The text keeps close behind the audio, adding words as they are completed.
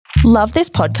Love this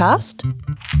podcast?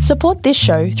 Support this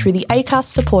show through the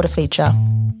Acast supporter feature.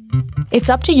 It's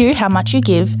up to you how much you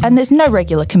give, and there's no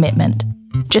regular commitment.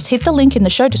 Just hit the link in the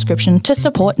show description to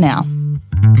support now.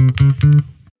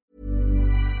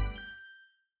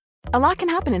 A lot can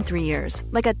happen in 3 years,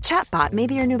 like a chatbot may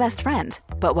be your new best friend.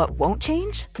 But what won't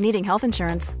change? Needing health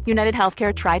insurance. United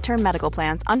Healthcare Tri-Term Medical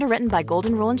Plans, underwritten by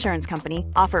Golden Rule Insurance Company,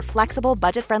 offer flexible,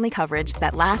 budget-friendly coverage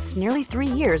that lasts nearly 3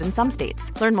 years in some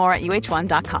states. Learn more at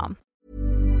uh1.com.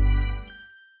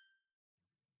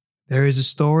 There is a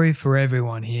story for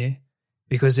everyone here,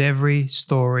 because every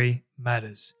story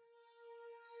matters.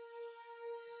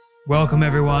 Welcome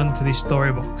everyone to this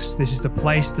Storybox. This is the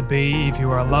place to be if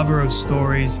you are a lover of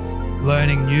stories,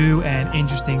 learning new and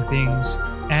interesting things,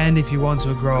 and if you want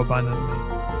to grow abundantly.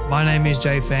 My name is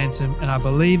Jay Phantom, and I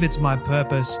believe it's my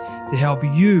purpose to help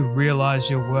you realize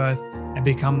your worth and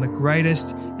become the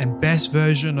greatest and best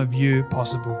version of you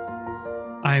possible.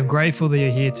 I am grateful that you're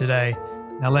here today.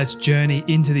 Now let's journey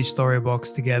into this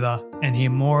Storybox together and hear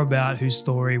more about whose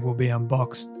story will be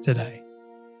unboxed today.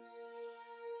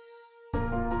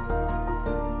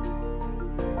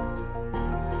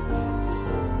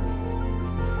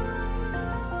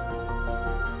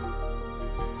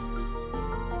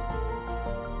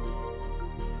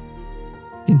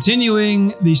 Continuing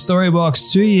the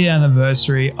Storybox 2-year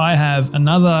anniversary, I have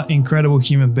another incredible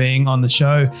human being on the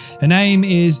show. Her name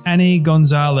is Annie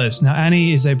Gonzalez. Now,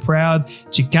 Annie is a proud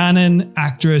Chicanan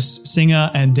actress, singer,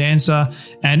 and dancer,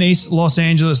 an East Los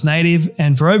Angeles native.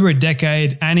 And for over a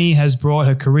decade, Annie has brought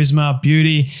her charisma,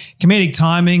 beauty, comedic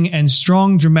timing, and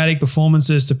strong dramatic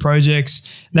performances to projects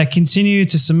that continue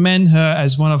to cement her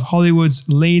as one of Hollywood's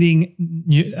leading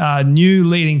new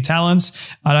leading talents.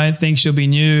 I don't think she'll be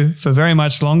new for very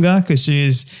much longer because she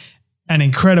is an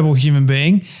incredible human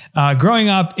being. Growing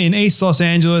up in East Los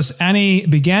Angeles, Annie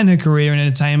began her career in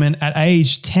entertainment at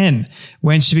age 10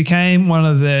 when she became one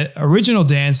of the original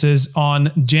dancers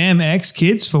on Jam X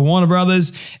Kids for Warner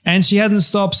Brothers, and she hasn't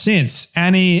stopped since.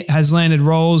 Annie has landed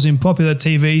roles in popular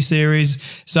TV series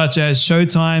such as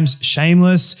Showtime's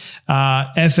Shameless,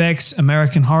 FX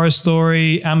American Horror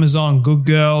Story, Amazon Good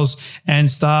Girls, and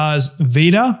Star's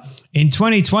Vida. In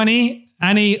 2020,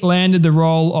 Annie landed the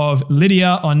role of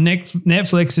Lydia on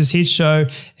Netflix's hit show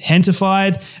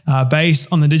Gentefied,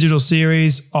 based on the digital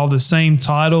series of the same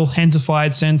title.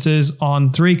 Gentefied centers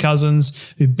on three cousins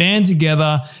who band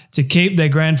together to keep their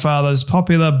grandfather's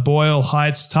popular Boyle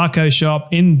Heights taco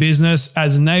shop in business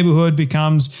as the neighborhood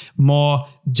becomes more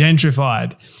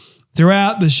gentrified.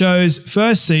 Throughout the show's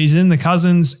first season, the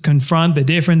cousins confront the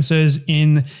differences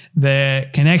in their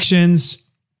connections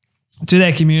to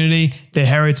their community, their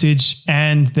heritage,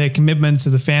 and their commitment to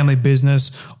the family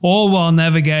business, all while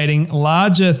navigating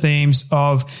larger themes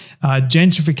of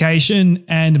gentrification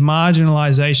and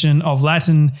marginalization of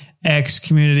Latinx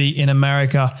community in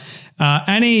America.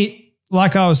 Annie,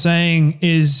 like I was saying,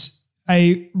 is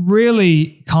a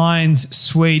really kind,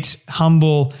 sweet,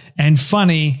 humble, and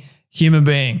funny human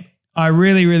being. I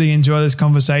really, really enjoy this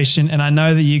conversation, and I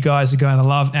know that you guys are going to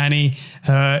love Annie,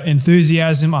 her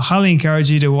enthusiasm. I highly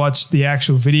encourage you to watch the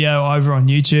actual video over on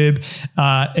YouTube.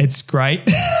 It's great.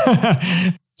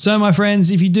 So, my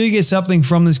friends, if you do get something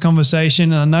from this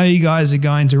conversation, and I know you guys are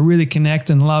going to really connect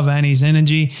and love Annie's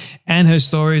energy and her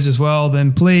stories as well,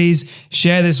 then please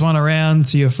share this one around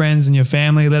to your friends and your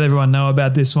family. Let everyone know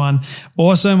about this one.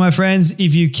 Also, my friends,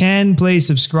 if you can, please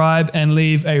subscribe and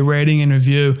leave a rating and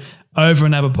review over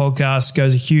an Apple Podcast.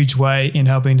 Goes a huge way in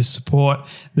helping to support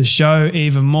the show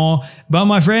even more. But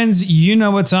my friends, you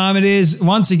know what time it is.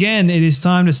 Once again, it is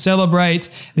time to celebrate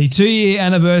the 2-year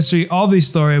anniversary of the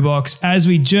Storybox as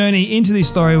we journey into the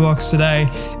Storybox today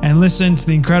and listen to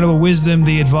the incredible wisdom,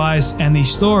 the advice, and the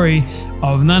story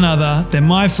of none other than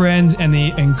my friend and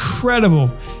the incredible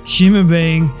human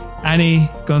being, Annie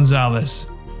Gonzalez.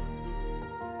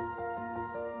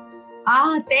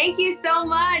 Thank you so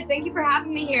much. Thank you for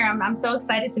having me here. I'm so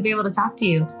excited to be able to talk to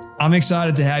you. I'm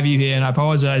excited to have you here, and I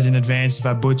apologize in advance if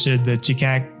I butchered the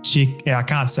I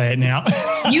can't say it now.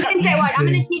 You can say what? I'm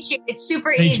going to teach you. It's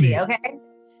super easy, okay?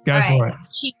 Go for it.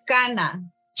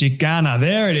 Chicana.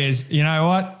 There it is. You know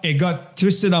what? It got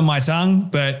twisted on my tongue,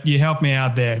 but you helped me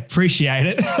out there. Appreciate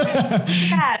it.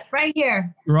 Yeah, right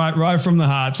here. Right from the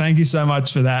heart. Thank you so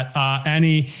much for that.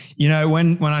 Annie, you know,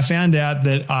 when I found out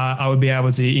that I would be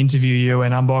able to interview you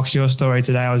and unbox your story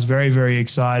today, I was very, very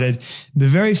excited. The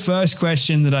very first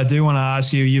question that I do want to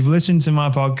ask you, you've listened to my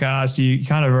podcast, you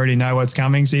kind of already know what's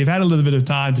coming, so you've had a little bit of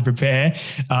time to prepare.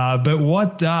 But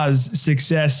what does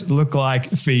success look like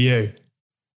for you?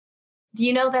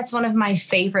 You know, that's one of my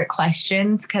favorite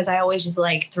questions because I always just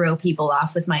like throw people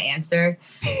off with my answer.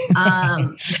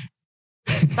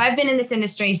 So I've been in this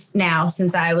industry now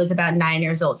since I was about 9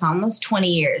 years old. So almost 20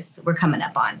 years we're coming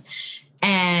up on.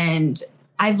 And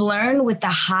I've learned with the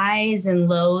highs and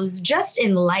lows, just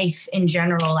in life in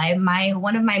general,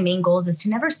 one of my main goals is to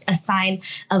never assign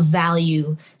a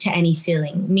value to any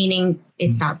feeling, meaning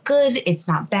it's not good, it's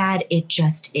not bad, it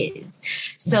just is.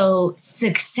 So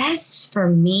success for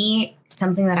me,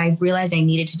 something that I realized I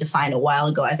needed to define a while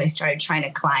ago as I started trying to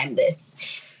climb this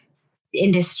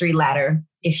industry ladder,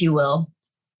 if you will,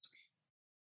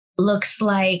 looks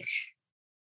like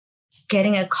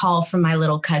getting a call from my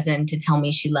little cousin to tell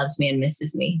me she loves me and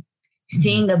misses me,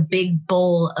 seeing a big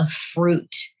bowl of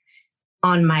fruit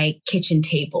on my kitchen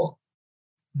table,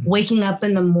 waking up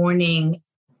in the morning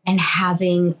and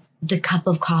having the cup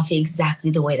of coffee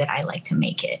exactly the way that I like to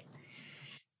make it.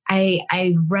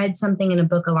 I read something in a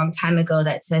book a long time ago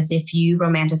that says, if you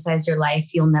romanticize your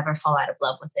life, you'll never fall out of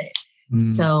love with it.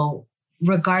 So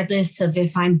regardless of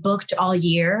if I'm booked all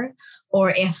year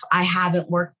or if I haven't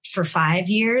worked for 5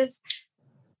 years,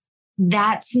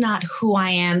 that's not who I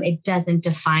am. It doesn't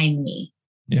define me.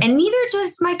 Yeah. And neither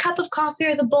does my cup of coffee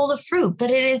or the bowl of fruit, but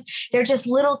they're just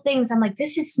little things. I'm like,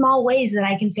 this is small ways that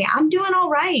I can say, I'm doing all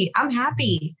right. I'm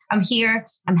happy. I'm here.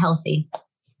 I'm healthy.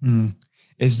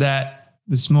 Is that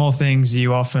the small things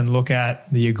you often look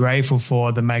at that you're grateful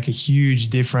for that make a huge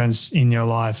difference in your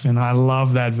life? And I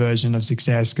love that version of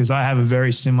success because I have a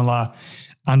very similar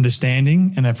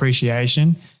understanding and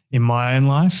appreciation in my own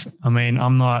life. I mean,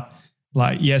 I'm not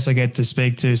like, yes, I get to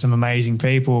speak to some amazing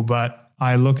people, but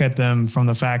I look at them from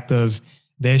the fact of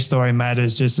their story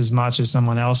matters just as much as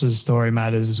someone else's story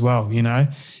matters as well, you know?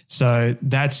 So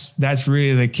that's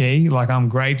really the key. Like, I'm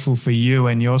grateful for you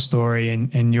and your story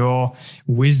and your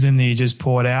wisdom that you just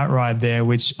poured out right there,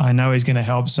 which I know is going to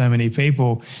help so many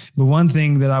people. But one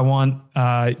thing that I want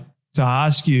to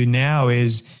ask you now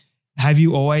is, have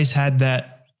you always had that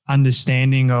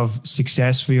understanding of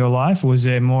success for your life? Or was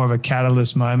there more of a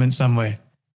catalyst moment somewhere?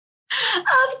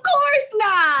 Of course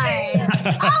not.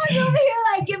 I was over here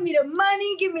like, give me the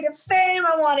money, give me the fame.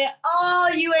 I want it all.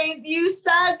 You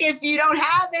suck if you don't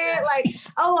have it. Like,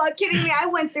 oh, are you kidding me? I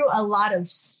went through a lot of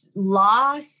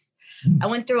loss. I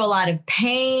went through a lot of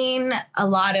pain, a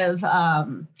lot of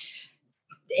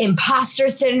imposter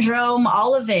syndrome,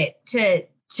 all of it to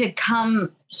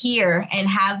come here and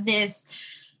have this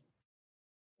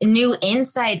new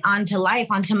insight onto life,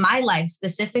 onto my life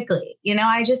specifically. You know,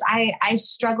 I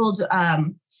struggled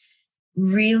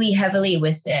really heavily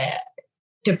with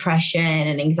depression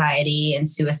and anxiety and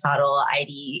suicidal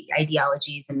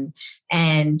ideologies.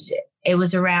 And it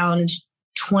was around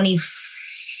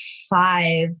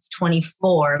 25,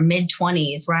 24,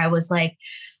 mid-20s where I was like,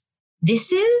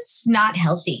 this is not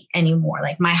healthy anymore.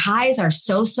 Like, my highs are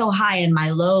so high and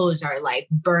my lows are like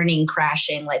burning,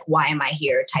 crashing, like, why am I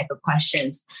here type of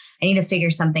questions. I need to figure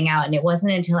something out. And it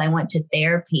wasn't until I went to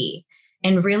therapy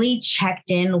and really checked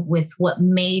in with what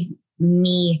made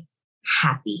me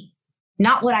happy,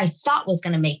 not what I thought was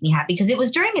going to make me happy. Because it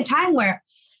was during a time where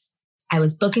I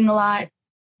was booking a lot.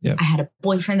 Yep. I had a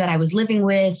boyfriend that I was living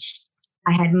with.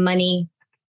 I had money.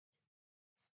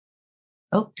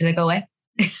 Oh, did that go away?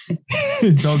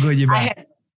 It's all good. You're back.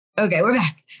 Okay, we're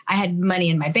back. I had money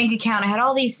in my bank account. I had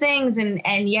all these things.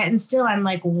 And yet and still I'm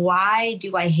like, why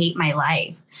do I hate my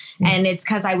life? And it's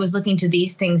because I was looking to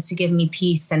these things to give me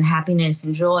peace and happiness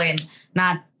and joy, and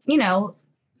not, you know,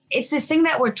 it's this thing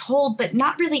that we're told, but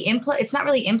not really it's not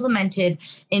really implemented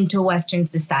into Western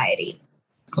society.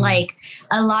 Like,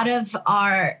 a lot of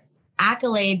our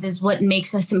accolades is what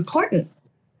makes us important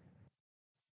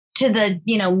to the,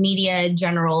 you know, media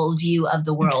general view of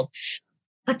the world.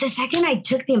 But the second I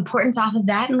took the importance off of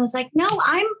that and was like, no,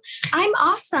 I'm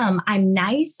awesome. I'm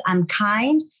nice. I'm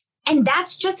kind. And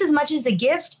that's just as much as a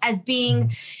gift as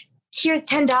being, here's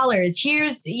 $10.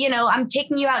 Here's, you know, I'm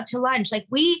taking you out to lunch. Like,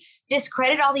 we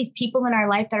discredit all these people in our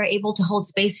life that are able to hold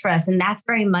space for us. And that's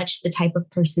very much the type of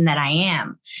person that I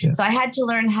am. Yeah. So I had to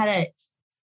learn how to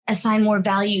assign more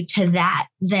value to that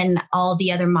than all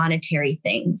the other monetary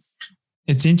things.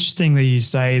 It's interesting that you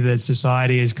say that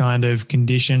society has kind of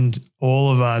conditioned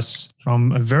all of us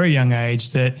from a very young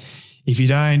age that if you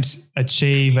don't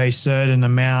achieve a certain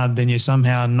amount, then you're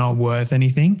somehow not worth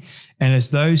anything. And it's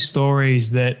those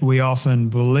stories that we often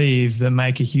believe that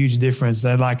make a huge difference.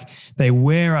 They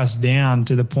wear us down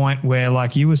to the point where,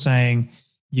 like you were saying,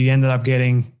 you ended up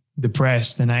getting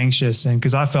depressed and anxious. And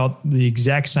because I felt the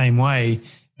exact same way.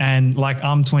 And like,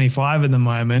 I'm 25 at the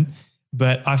moment,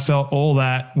 but I felt all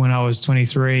that when I was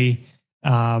 23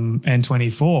 and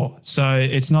 24. So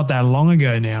it's not that long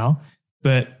ago now,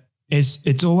 but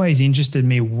it's always interested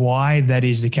me why that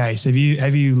is the case. Have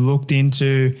you looked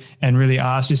into and really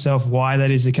asked yourself why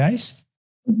that is the case?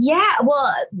 Yeah.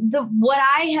 Well, what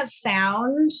I have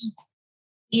found,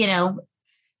 you know,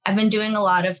 I've been doing a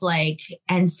lot of like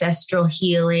ancestral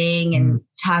healing and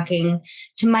talking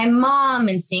to my mom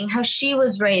and seeing how she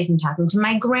was raised, and talking to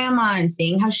my grandma and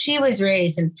seeing how she was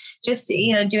raised, and just,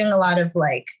 doing a lot of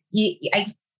like,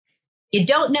 you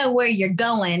don't know where you're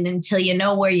going until you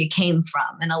know where you came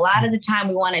from. And a lot of the time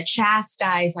we want to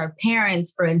chastise our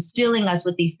parents for instilling us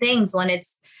with these things when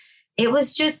it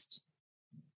was just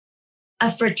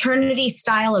a fraternity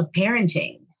style of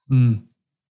parenting.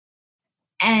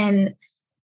 And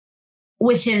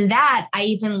within that, I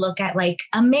even look at like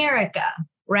America,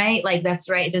 right? Like, that's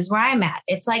right. This is where I'm at.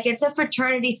 It's like, it's a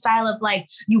fraternity style of like,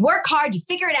 you work hard, you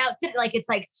figure it out. Like, it's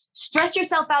like, stress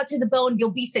yourself out to the bone,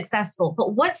 you'll be successful.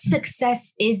 But what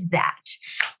success is that?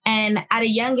 And at a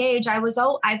young age, I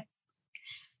wasn't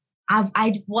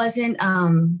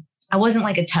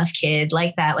like a tough kid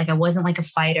like that. Like, I wasn't like a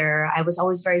fighter. I was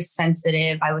always very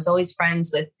sensitive. I was always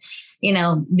friends with,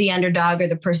 the underdog or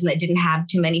the person that didn't have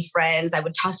too many friends. I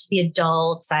would talk to the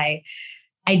adults. I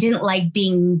didn't like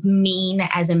being mean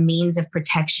as a means of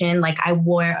protection. Like, I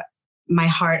wore my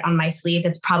heart on my sleeve.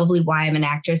 That's probably why I'm an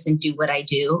actress and do what I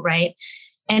do, right?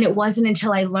 And it wasn't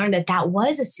until I learned that that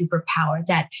was a superpower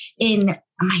that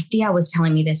my Thea was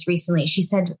telling me this recently. She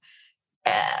said,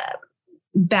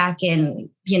 back in,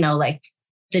 like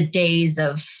the days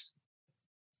of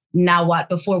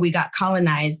Nahuatl, before we got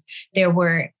colonized, there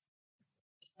were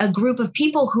a group of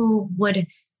people who would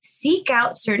seek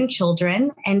out certain children,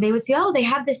 and they would say, oh, they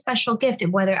have this special gift,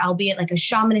 whether albeit like a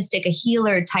shamanistic, a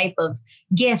healer type of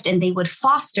gift, and they would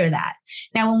foster that.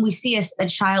 Now, when we see a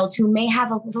child who may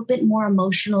have a little bit more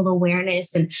emotional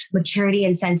awareness and maturity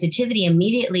and sensitivity,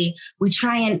 immediately we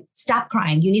try and stop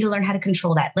crying. You need to learn how to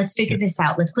control that. Let's figure this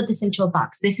out. Let's put this into a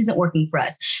box. This isn't working for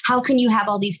us. How can you have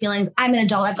all these feelings? I'm an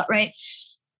adult. I've got, right?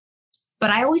 But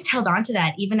I always held on to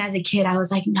that. Even as a kid, I was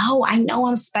like, no, I know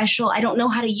I'm special. I don't know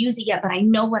how to use it yet, but I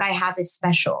know what I have is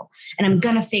special and I'm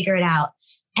going to figure it out.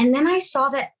 And then I saw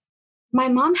that my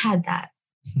mom had that,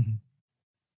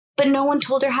 but no one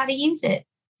told her how to use it.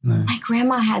 No. My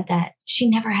grandma had that. She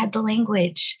never had the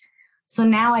language. So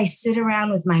now I sit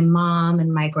around with my mom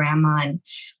and my grandma, and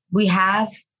we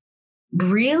have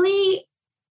really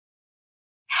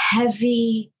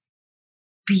heavy,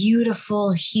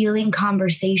 beautiful healing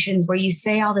conversations where you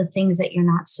say all the things that you're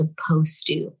not supposed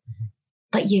to,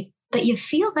 but you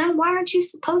feel them. Why aren't you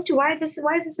supposed to? Why is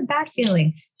this a bad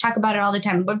feeling? Talk about it all the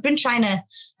time. I've been trying to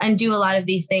undo a lot of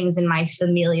these things in my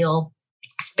familial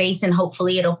space, and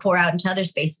hopefully it'll pour out into other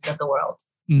spaces of the world.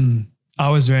 I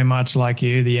was very much like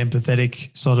you, the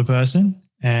empathetic sort of person,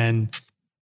 and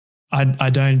I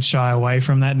don't shy away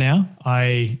from that now.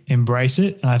 I embrace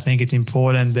it. And I think it's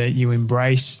important that you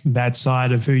embrace that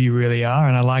side of who you really are.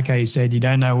 And I like how you said, you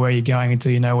don't know where you're going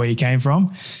until you know where you came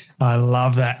from. I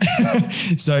love that.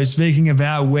 So speaking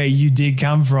about where you did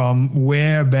come from,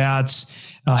 whereabouts,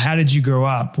 how did you grow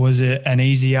up? Was it an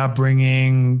easy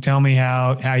upbringing? Tell me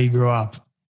how you grew up.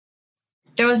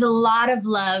 There was a lot of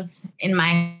love in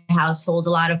my household,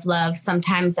 a lot of love.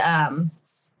 Sometimes,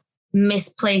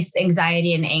 misplaced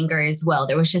anxiety and anger as well.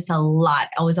 There was just a lot.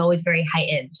 I was always very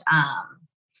heightened.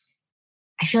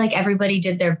 I feel like everybody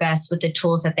did their best with the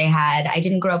tools that they had. I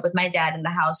didn't grow up with my dad in the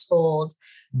household.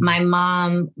 My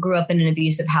mom grew up in an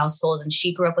abusive household, and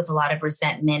she grew up with a lot of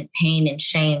resentment, pain, and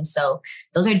shame. So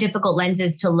those are difficult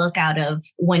lenses to look out of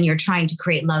when you're trying to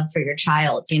create love for your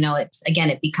child.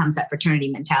 It becomes that fraternity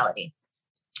mentality.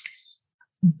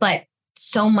 But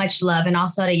so much love. And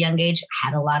also at a young age,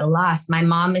 had a lot of loss. My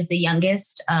mom is the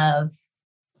youngest of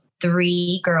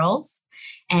 3 girls,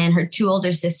 and her 2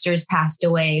 older sisters passed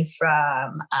away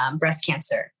from breast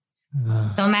cancer.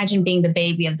 So imagine being the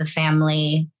baby of the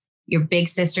family, your big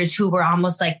sisters who were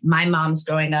almost like my mom's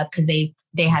growing up, because they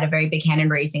had a very big hand in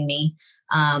raising me.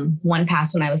 One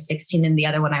passed when I was 16 and the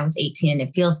other when I was 18. And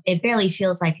it barely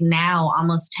feels like now,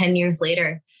 almost 10 years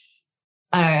later,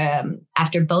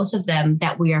 after both of them,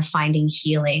 that we are finding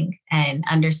healing and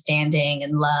understanding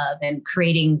and love and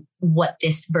creating what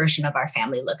this version of our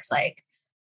family looks like.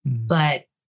 But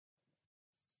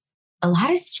a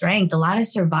lot of strength, a lot of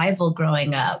survival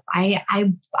growing up. I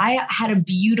had a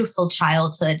beautiful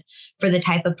childhood for the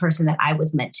type of person that I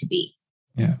was meant to be.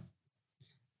 Yeah.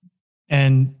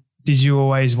 And did you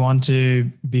always want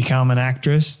to become an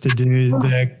actress, to do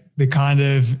the kind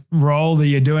of role that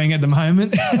you're doing at the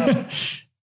moment?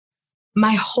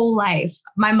 my whole life.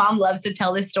 My mom loves to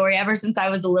tell this story. Ever since I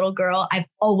was a little girl, I've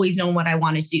always known what I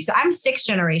wanted to do. So I'm 6th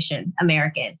generation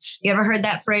American. You ever heard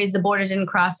that phrase, we didn't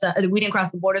cross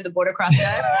the border crossed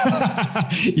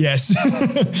us? Yes.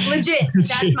 Legit.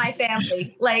 That's my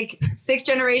family. Like 6th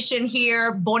generation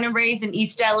here, born and raised in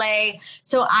East LA.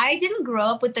 So I didn't grow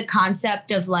up with the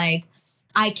concept of like,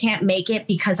 I can't make it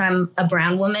because I'm a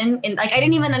brown woman. And like, I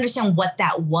didn't even understand what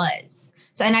that was.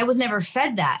 So, and I was never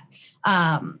fed that.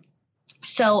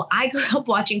 So I grew up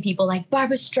watching people like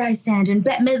Barbara Streisand and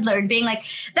Bette Midler and being like,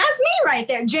 that's me right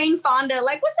there. Jane Fonda,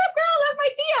 like, what's up, girl? That's my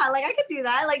Thea. Like, I could do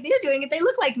that. Like, they're doing it. They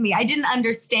look like me. I didn't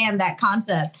understand that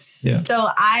concept. Yeah. So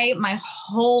my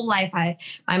whole life,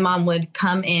 my mom would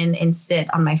come in and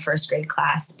sit on my 1st grade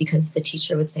class because the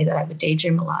teacher would say that I would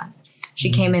daydream a lot. She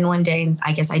came in one day and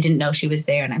I guess I didn't know she was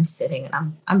there and I'm sitting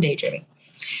and I'm daydreaming.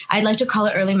 I'd like to call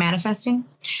it early manifesting.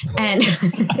 And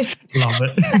love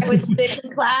it. I would sit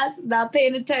in class, not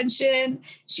paying attention.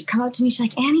 She'd come up to me. She's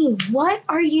like, Annie, what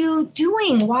are you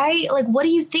doing? Why? Like, what do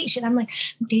you think? I'm like,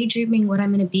 I'm daydreaming what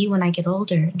I'm going to be when I get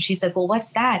older. And she's like, well,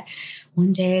 what's that?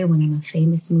 One day when I'm a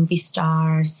famous movie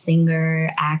star, singer,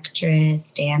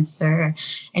 actress, dancer.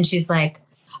 And she's like,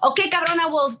 okay,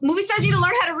 cabrona, well, movie stars need to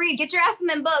learn how to read. Get your ass in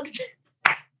them books.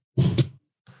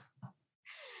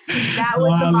 That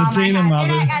was the mom Latina I had.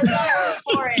 mothers. And I love her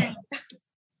for it.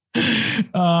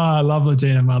 Oh, I love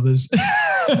Latina mothers.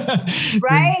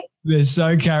 Right? They're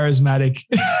so charismatic.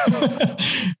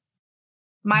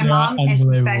 My mom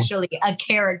especially, a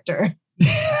character.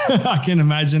 I can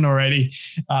imagine already.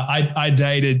 I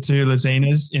dated 2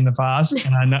 Latinas in the past,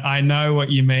 and I know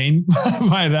what you mean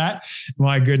by that.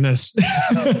 My goodness.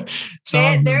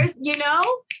 There's,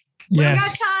 we yes.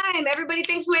 got time. Everybody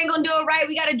thinks we ain't gonna do it right.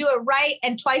 We got to do it right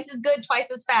and twice as good, twice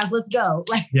as fast. Let's go.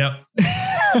 Like, yep.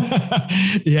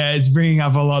 Yeah, it's bringing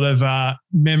up a lot of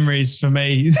memories for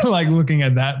me, like looking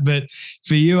at that. But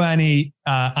for you, Annie,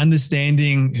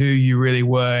 understanding who you really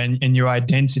were and your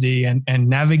identity and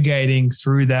navigating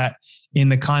through that in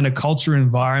the kind of culture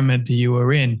environment that you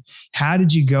were in, how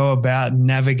did you go about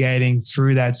navigating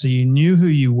through that so you knew who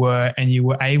you were and you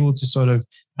were able to sort of,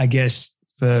 I guess,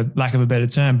 for lack of a better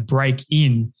term, break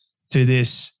in to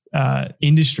this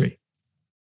industry?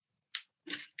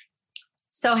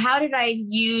 So how did I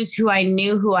use who I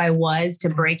knew who I was to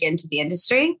break into the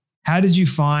industry? How did you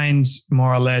find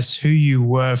more or less who you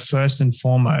were first and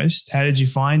foremost? How did you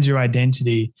find your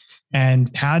identity?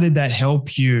 And how did that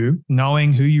help you,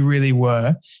 knowing who you really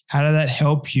were? How did that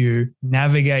help you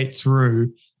navigate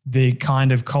through the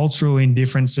kind of cultural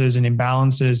indifferences and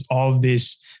imbalances of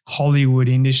this Hollywood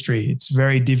industry? It's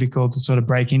very difficult to sort of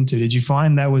break into. Did you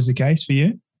find that was the case for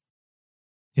you?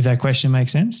 If that question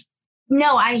makes sense?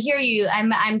 No, I hear you.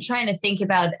 I'm trying to think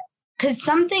about, because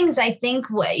some things I think,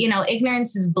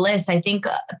 ignorance is bliss. I think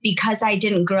because I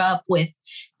didn't grow up with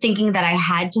thinking that I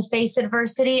had to face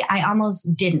adversity, I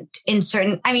almost didn't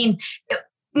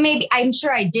maybe I'm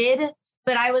sure I did,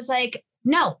 but I was like,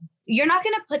 no, you're not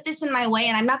going to put this in my way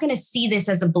and I'm not going to see this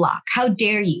as a block. How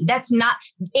dare you?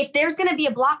 If there's going to be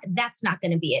a block, that's not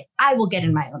going to be it. I will get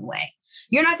in my own way.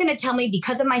 You're not going to tell me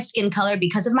because of my skin color,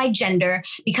 because of my gender,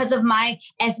 because of my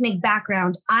ethnic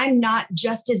background, I'm not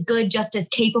just as good, just as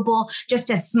capable, just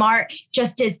as smart,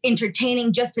 just as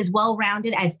entertaining, just as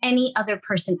well-rounded as any other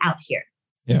person out here.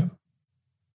 Yeah.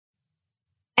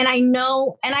 And I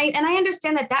know, and I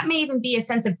understand that may even be a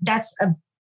sense of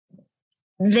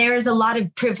there's a lot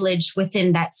of privilege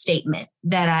within that statement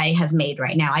that I have made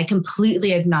right now. I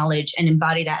completely acknowledge and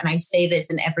embody that. And I say this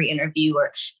in every interview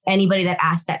or anybody that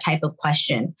asks that type of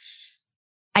question.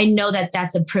 I know that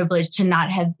that's a privilege to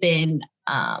not have been,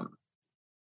 to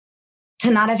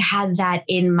not have had that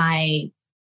in my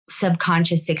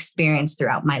subconscious experience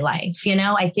throughout my life.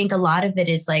 I think a lot of it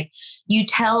is like, you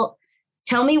tell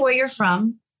me where you're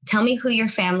from. Tell me who your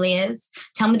family is.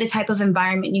 Tell me the type of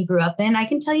environment you grew up in. I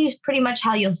can tell you pretty much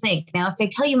how you'll think. Now, if I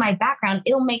tell you my background,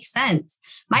 it'll make sense.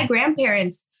 My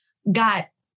grandparents got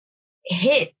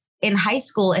hit in high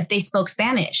school if they spoke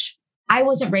Spanish. I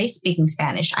wasn't raised speaking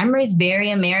Spanish. I'm raised very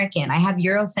American. I have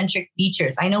Eurocentric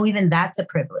features. I know even that's a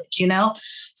privilege,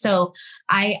 So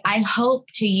I hope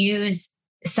to use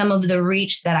some of the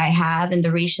reach that I have and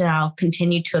the reach that I'll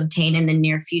continue to obtain in the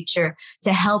near future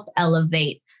to help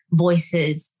elevate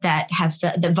voices that have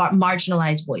the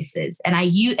marginalized voices. And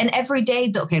every day,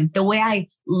 the way I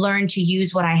learn to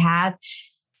use what I have,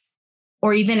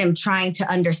 or even am trying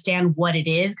to understand what it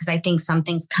is, because I think some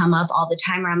things come up all the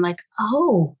time where I'm like,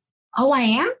 oh, I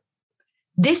am?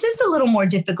 This is a little more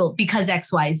difficult because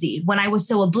XYZ, when I was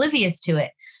so oblivious to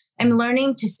it. I'm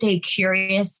learning to stay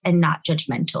curious and not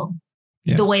judgmental.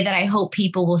 Yeah. The way that I hope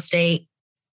people will stay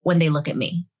when they look at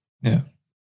me. Yeah.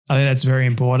 I think that's very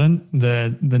important.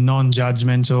 The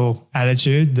non-judgmental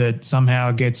attitude that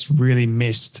somehow gets really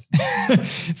missed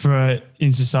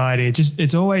in society.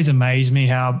 It's always amazed me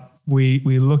how we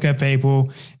look at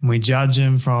people and we judge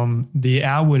them from the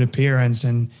outward appearance,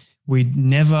 and we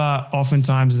never,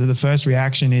 oftentimes the first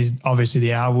reaction is obviously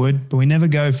the outward, but we never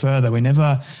go further. We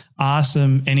never ask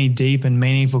them any deep and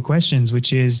meaningful questions,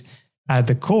 which is at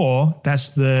the core, that's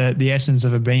the essence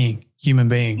of a human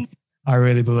being, I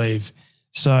really believe.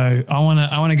 So I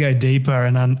want to go deeper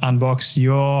and unbox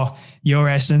your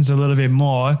essence a little bit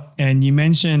more. And you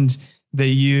mentioned that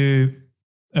you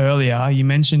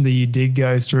did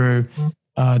go through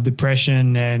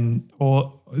depression and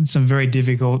some very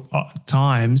difficult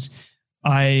times.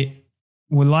 I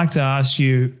would like to ask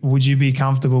you, would you be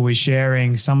comfortable with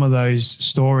sharing some of those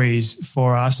stories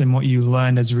for us and what you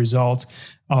learned as a result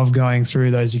of going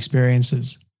through those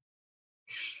experiences?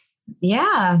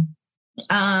 Yeah.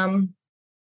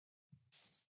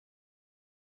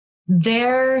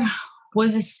 There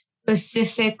was a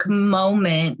specific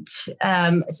moment.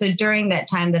 So during that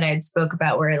time that I had spoke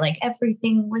about where like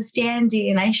everything was dandy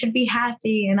and I should be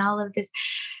happy and all of this,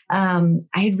 I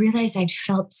had realized I'd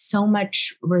felt so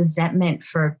much resentment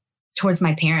towards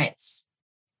my parents.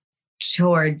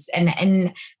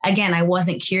 And again, I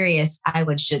wasn't curious. I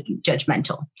was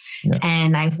judgmental. Yeah.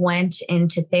 And I went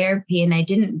into therapy and I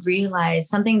didn't realize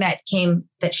something that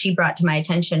she brought to my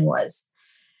attention was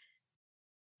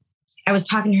I was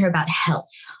talking to her about health.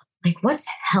 Like, what's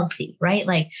healthy, right?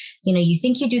 Like, you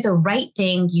think you do the right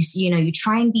thing. You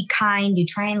try and be kind. You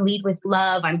try and lead with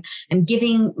love. I'm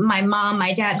giving my mom,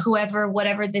 my dad, whoever,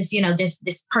 whatever this,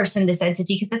 this person, this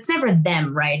entity, because it's never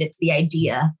them, right? It's the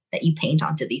idea that you paint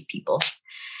onto these people.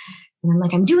 And I'm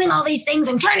like, I'm doing all these things.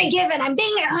 I'm trying to give and I'm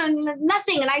being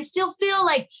nothing. And I still feel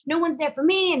like no one's there for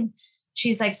me. And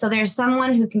she's like, so there's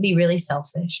someone who can be really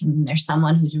selfish and there's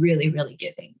someone who's really, really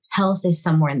giving. Health is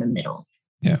somewhere in the middle.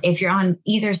 Yeah. If you're on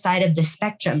either side of the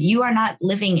spectrum, you are not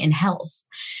living in health.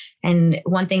 And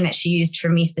one thing that she used for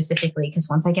me specifically, because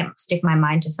once I stick my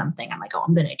mind to something, I'm like, oh,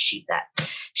 I'm going to achieve that.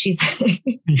 She's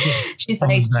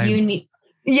like, you need,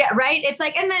 yeah, right. It's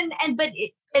like,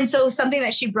 and so something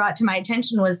that she brought to my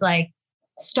attention was like,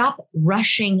 stop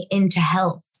rushing into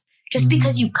health. Just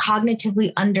because you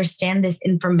cognitively understand this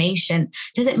information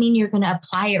doesn't mean you're going to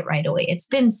apply it right away. It's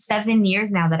been 7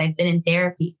 years now that I've been in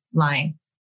therapy.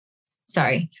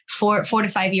 Four to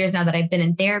 5 years now that I've been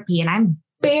in therapy, and I'm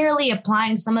barely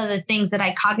applying some of the things that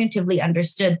I cognitively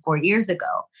understood 4 years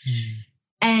ago.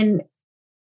 And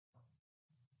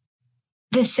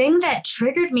the thing that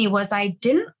triggered me was I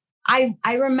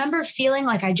remember feeling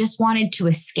like I just wanted to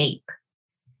escape.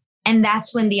 And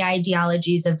that's when the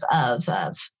ideologies of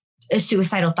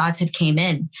suicidal thoughts had came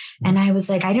in. And I was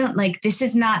like, I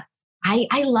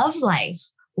love life.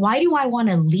 Why do I want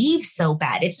to leave so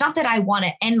bad? It's not that I want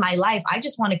to end my life. I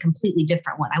just want a completely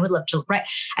different one. I would love to, right?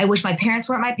 I wish my parents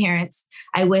weren't my parents.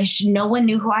 I wish no one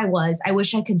knew who I was. I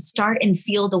wish I could start and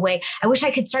feel I wish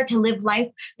I could start to live life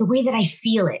the way that I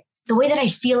feel it, the way that I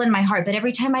feel in my heart. But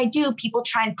every time I do, people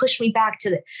try and push me back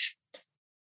to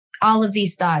all of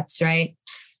these thoughts, right?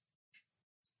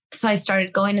 So I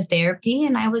started going to therapy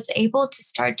and I was able to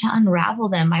start to unravel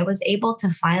them. I was able to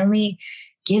finally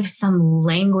give some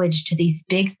language to these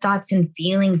big thoughts and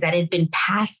feelings that had been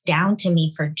passed down to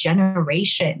me for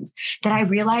generations that I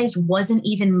realized wasn't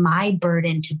even my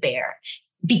burden to bear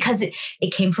because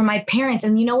it came from my parents.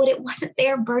 And you know what? It wasn't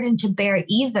their burden to bear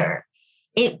either.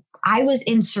 I was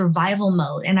in survival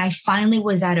mode and I finally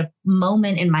was at a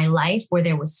moment in my life where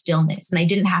there was stillness and I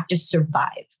didn't have to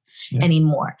survive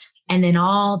anymore. And then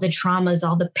all the traumas,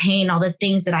 all the pain, all the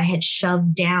things that I had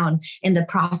shoved down in the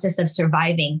process of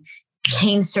surviving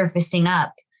came surfacing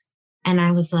up. And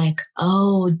I was like,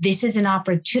 oh, this is an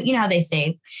opportunity. You know how they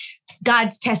say,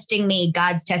 God's testing me,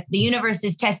 the universe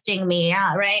is testing me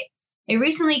out, right? It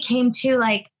recently came to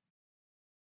like,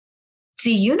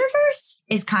 the universe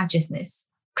is consciousness.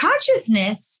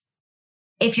 Consciousness,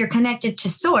 if you're connected to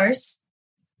source,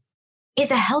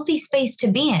 is a healthy space to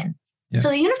be in. Yeah. So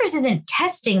the universe isn't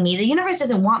testing me. The universe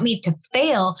doesn't want me to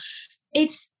fail.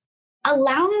 It's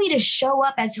allowing me to show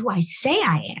up as who I say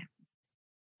I am.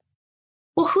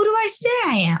 Well, who do I say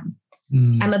I am?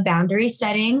 I'm a boundary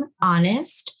setting,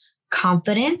 honest,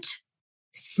 confident,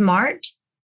 smart,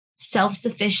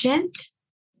 self-sufficient,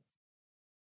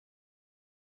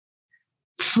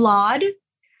 flawed,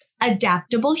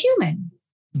 adaptable human.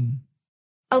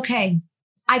 Okay,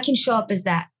 I can show up as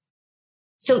that.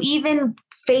 So even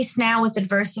faced now with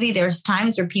adversity, there's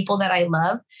times where people that I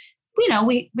love,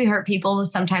 we hurt people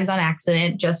sometimes on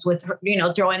accident, just with,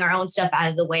 throwing our own stuff out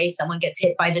of the way. Someone gets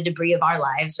hit by the debris of our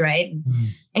lives, right? Mm.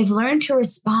 I've learned to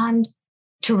respond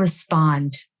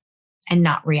and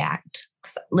not react.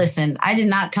 Listen, I did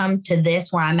not come to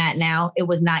this where I'm at now. It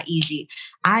was not easy.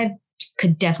 I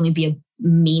could definitely be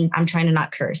I'm trying to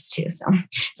not curse too. So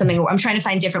I'm trying to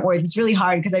find different words. It's really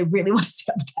hard because I really want to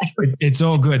say a bad word. It's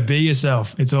all good. Be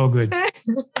yourself. It's all good.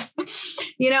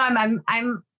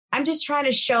 I'm just trying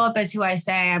to show up as who I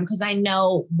say I am, because I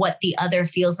know what the other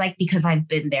feels like, because I've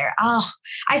been there.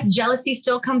 Jealousy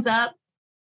still comes up.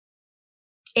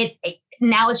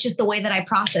 Now it's just the way that I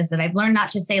process it. I've learned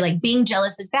not to say like being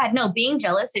jealous is bad. No, being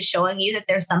jealous is showing you that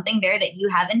there's something there that you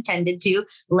haven't tended to.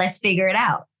 Let's figure it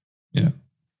out. Yeah.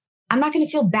 I'm not going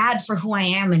to feel bad for who I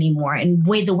am anymore and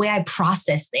the way I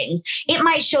process things. It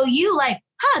might show you like,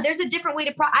 there's a different way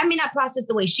to I may not process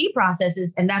the way she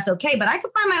processes, and that's okay, but I can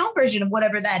find my own version of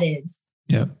whatever that is.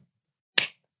 Yeah.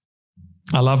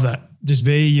 I love that. Just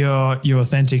be your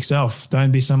authentic self.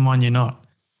 Don't be someone you're not.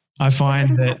 I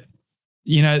find that,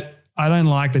 I don't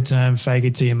like the term fake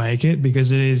it till you make it,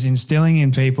 because it is instilling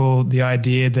in people the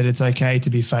idea that it's okay to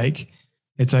be fake.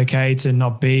 It's okay to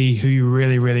not be who you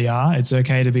really, really are. It's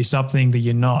okay to be something that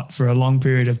you're not for a long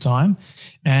period of time.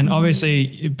 And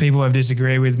obviously people have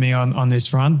disagreed with me on this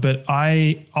front, but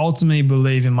I ultimately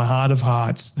believe in my heart of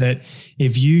hearts that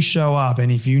if you show up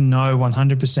and if you know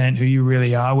 100% who you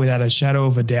really are without a shadow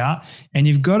of a doubt, and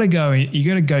you got to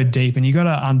go deep and you got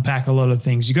to unpack a lot of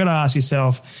things. You got to ask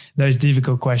yourself those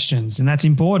difficult questions. And that's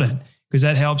important because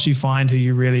that helps you find who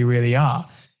you really, really are.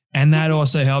 And that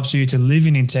also helps you to live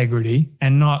in integrity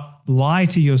and not lie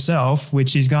to yourself,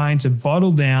 which is going to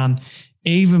bottle down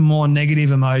even more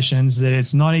negative emotions that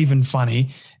it's not even funny.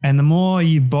 And the more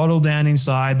you bottle down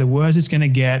inside, the worse it's going to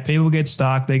get. People get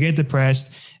stuck, they get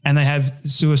depressed, and they have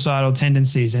suicidal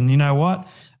tendencies. And you know what?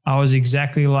 I was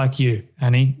exactly like you,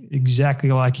 Annie,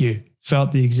 exactly like you.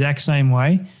 Felt the exact same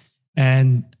way.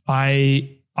 And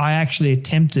I actually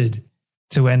attempted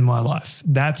to end my life.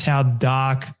 That's how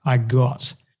dark I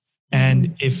got.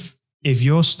 And if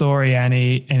your story,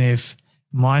 Annie, and if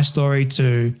my story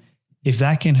too, if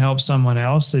that can help someone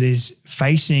else that is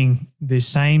facing the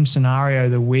same scenario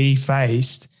that we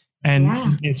faced,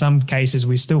 and in some cases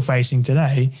we're still facing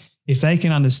today, if they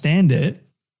can understand it,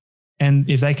 and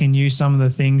if they can use some of the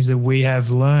things that we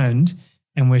have learned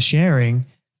and we're sharing,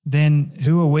 then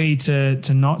who are we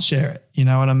to not share it? You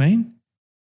know what I mean?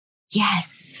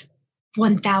 Yes,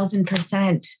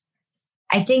 1000%.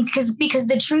 I think because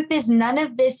the truth is none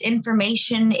of this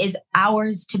information is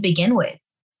ours to begin with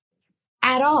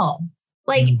at all.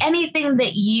 Like anything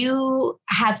that you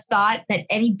have thought, that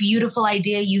any beautiful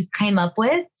idea you've came up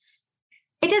with,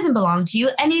 it doesn't belong to you.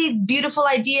 Any beautiful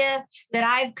idea that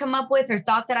I've come up with or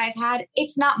thought that I've had,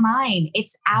 it's not mine.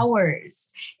 It's ours.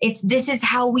 This is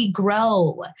how we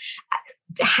grow.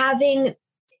 Having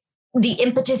the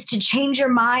impetus to change your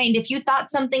mind. If you thought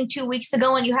something 2 weeks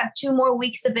ago and you have 2 more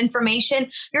weeks of information,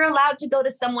 you're allowed to go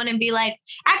to someone and be like,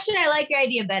 actually, I like your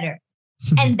idea better.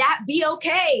 And that be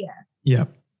okay. Yeah.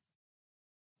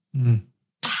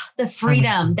 The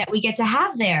freedom that we get to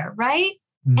have there, right?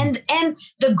 And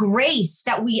the grace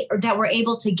that we're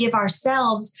able to give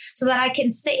ourselves so that I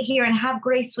can sit here and have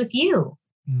grace with you.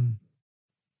 You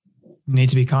need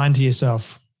to be kind to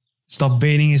yourself. Stop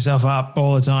beating yourself up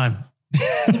all the time.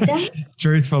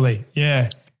 Truthfully. Yeah.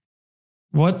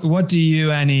 What do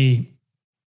you, Annie,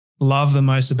 love the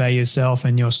most about yourself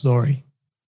and your story?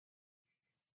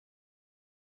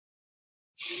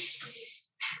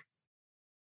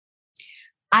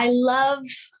 I love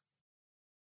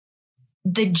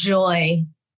the joy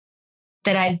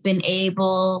that I've been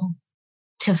able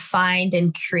to find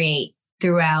and create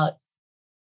throughout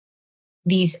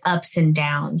these ups and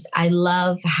downs. I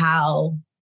love how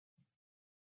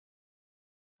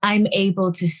I'm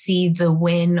able to see the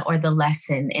win or the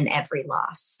lesson in every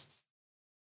loss.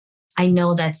 I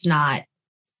know that's not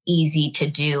easy to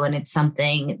do, and it's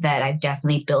something that I've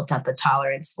definitely built up a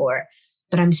tolerance for,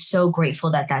 but I'm so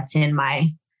grateful that that's in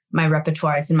my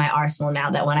repertoire. It's in my arsenal now,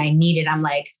 that when I need it, I'm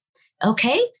like,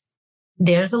 okay,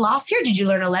 there's a loss here. Did you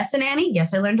learn a lesson, Annie?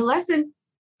 Yes, I learned a lesson.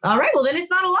 All right, well then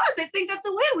it's not a loss. I think that's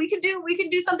a win. We can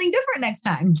do something different next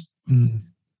time.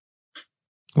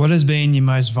 What has been your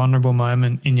most vulnerable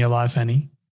moment in your life, Annie?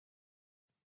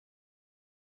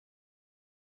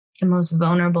 The most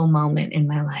vulnerable moment in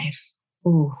my life.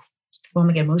 Ooh, I'm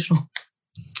gonna get emotional.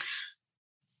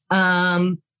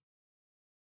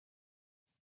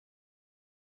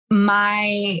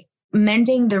 My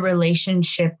mending the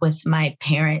relationship with my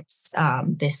parents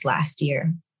this last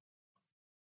year.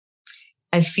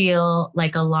 I feel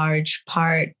like a large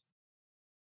part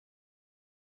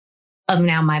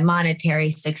now my monetary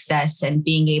success and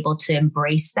being able to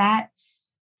embrace that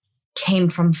came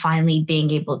from finally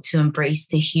being able to embrace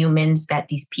the humans that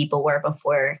these people were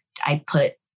before I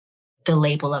put the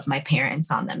label of my parents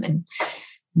on them, and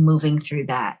moving through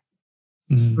that,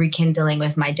 rekindling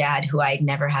with my dad, who I'd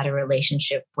never had a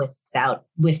relationship with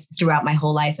throughout my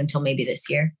whole life until maybe this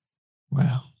year.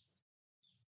 Wow.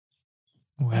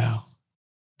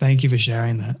 Thank you for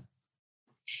sharing that.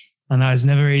 I know it's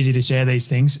never easy to share these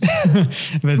things,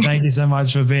 but thank you so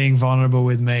much for being vulnerable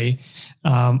with me.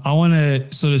 I want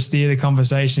to sort of steer the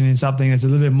conversation in something that's a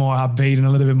little bit more upbeat and a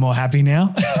little bit more happy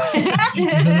now.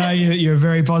 I know you're a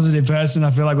very positive person.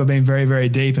 I feel like we're being very, very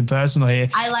deep and personal here.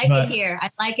 I like it here. I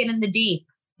like it in the deep.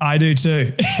 I do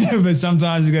too. But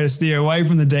sometimes we've got to steer away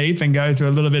from the deep and go to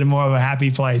a little bit more of a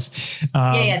happy place,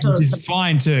 totally. Which is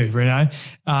fine too,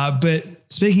 but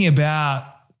speaking about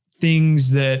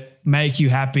things that make you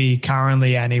happy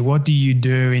currently, Annie, what do you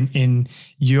do in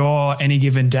your any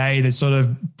given day that sort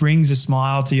of brings a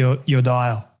smile to your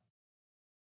dial?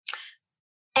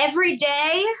 Every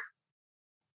day,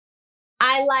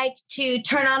 I like to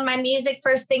turn on my music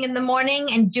first thing in the morning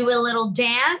and do a little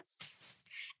dance.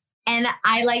 And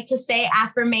I like to say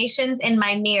affirmations in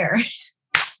my mirror.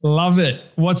 Love it.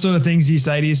 What sort of things do you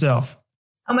say to yourself?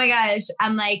 Oh my gosh.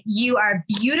 I'm like, you are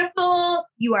beautiful.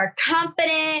 You are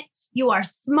confident. You are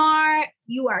smart.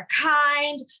 You are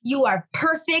kind. You are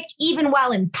perfect, even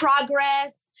while in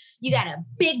progress. You got a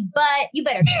big butt. You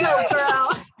better go, girl.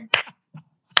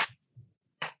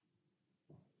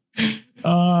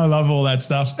 Oh, I love all that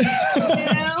stuff.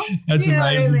 That's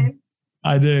amazing.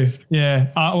 I do.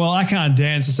 Yeah. Well, I can't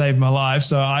dance to save my life,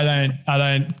 so I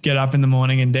don't get up in the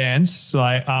morning and dance. So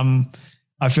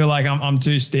I feel like I'm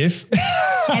too stiff.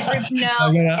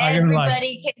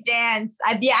 Everybody can dance.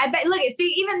 I bet. Look,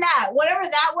 see, even that, whatever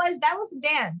that was a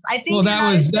dance. I think. Well,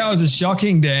 that was a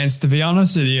shocking dance, to be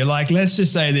honest with you. Like, let's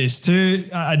just say this: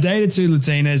 I dated two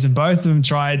Latinas, and both of them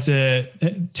tried to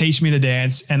teach me to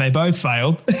dance, and they both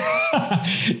failed.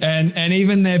 and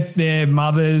even their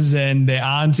mothers and their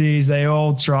aunties, they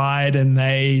all tried, and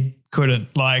they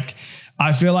couldn't. Like,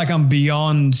 I feel like I'm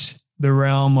beyond the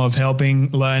realm of helping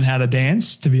learn how to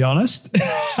dance, to be honest.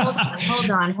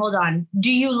 Hold on.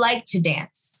 Do you like to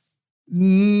dance?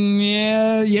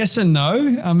 Yeah, yes and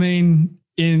no. I mean,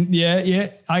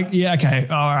 okay.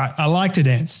 All right. I like to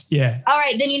dance. Yeah. All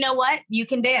right. Then you know what? You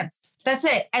can dance. That's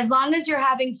it. As long as you're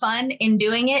having fun in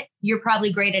doing it, you're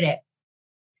probably great at it.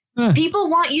 People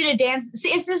want you to dance.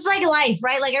 It's just like life,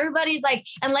 right? Like everybody's like,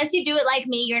 unless you do it like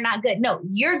me, you're not good. No,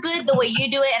 you're good the way you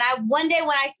do it. And one day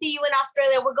when I see you in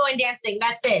Australia, we're going dancing.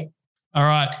 That's it. All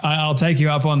right. I'll take you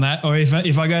up on that. Or if I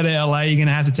go to LA, you're going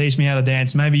to have to teach me how to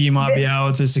dance. Maybe you might be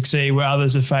able to succeed where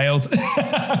others have failed.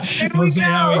 There we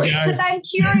go. Because I'm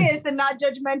curious and not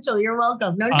judgmental. You're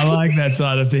welcome. I like that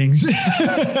side of things.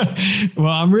 Well,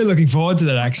 I'm really looking forward to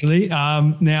that, actually.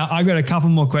 Now, I've got a couple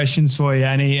more questions for you,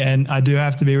 Annie, and I do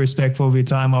have to be respectful of your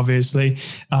time, obviously.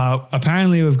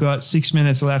 Apparently, we've got 6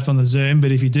 minutes left on the Zoom,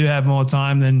 but if you do have more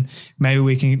time, then maybe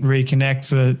we can reconnect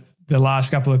for the last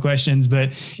couple of questions.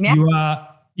 But yeah.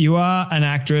 You are an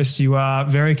actress. You are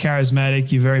very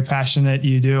charismatic. You're very passionate.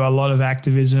 You do a lot of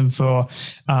activism for,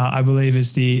 I believe,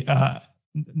 is the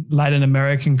Latin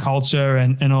American culture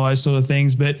and all those sort of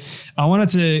things. But I wanted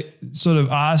to sort of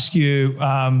ask you,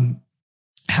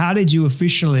 how did you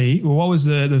what was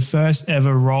the first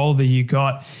ever role that you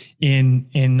got in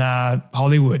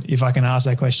Hollywood, if I can ask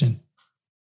that question?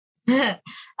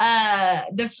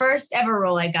 The first ever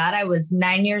role I got, I was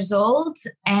 9 years old,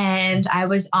 and I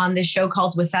was on this show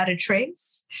called Without a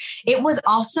Trace. It was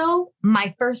also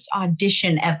my first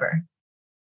audition ever.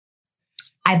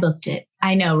 I booked it.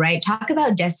 I know, right? Talk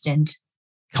about destined.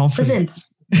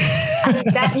 Confidence.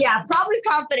 Listen, probably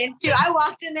confidence too. I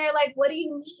walked in there like, what do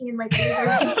you mean? Like,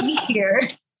 there's to be here.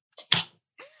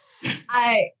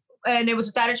 And it was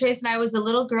Without a Trace, and I was a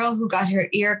little girl who got her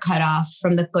ear cut off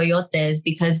from the coyotes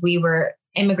because we were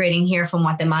immigrating here from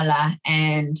Guatemala,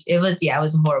 and it was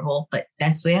horrible, but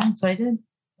that's what I did.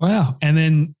 Wow. And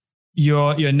then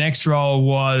your next role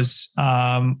was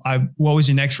what was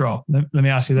your next role? Let me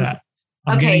ask you that.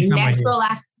 Let me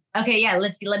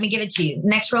give it to you.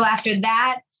 Next role after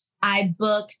that, I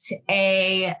booked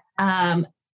a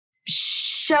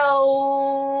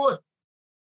show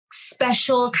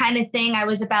special kind of thing. I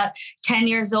was about 10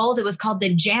 years old. It was called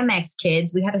the Jam X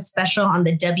Kids. We had a special on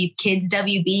the Kids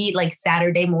WB, like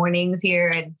Saturday mornings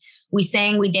here. And we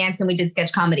sang, we danced, and we did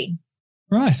sketch comedy.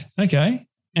 Right. Okay.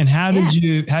 And how did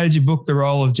you book the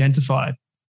role of Gentefied?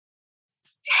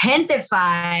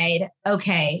 Gentefied.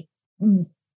 Okay.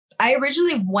 I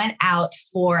originally went out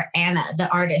for Anna, the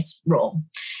artist role.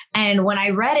 And when I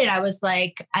read it, I was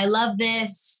like, I love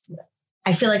this.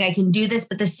 I feel like I can do this.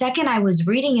 But the second I was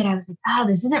reading it, I was like,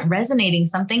 this isn't resonating.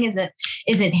 Something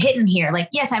isn't hitting here. Like,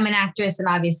 yes, I'm an actress and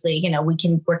obviously,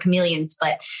 we're chameleons,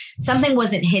 but something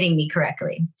wasn't hitting me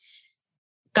correctly.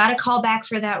 Got a call back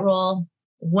for that role,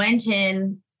 went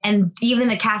in, and even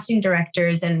the casting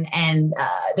directors and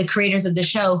the creators of the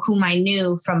show, whom I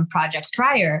knew from projects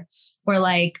prior, were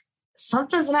like,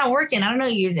 something's not working. I don't know.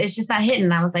 It's just not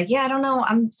hitting. I was like, yeah, I don't know.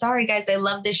 I'm sorry, guys. I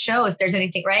love this show. If there's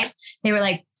anything, right? They were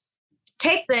like,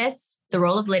 take this, the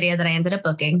role of Lydia that I ended up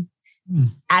booking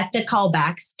at the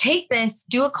callbacks. Take this,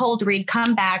 do a cold read,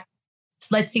 come back.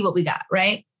 Let's see what we got,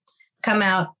 right? Come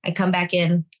out. I come back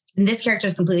in. And this character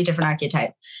is a completely different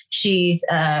archetype. She's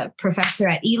a professor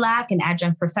at ELAC, an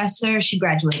adjunct professor. She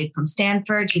graduated from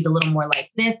Stanford. She's a little more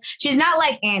like this. She's not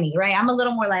like Annie, right? I'm a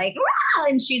little more like, rah!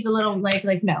 And she's a little like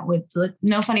no, with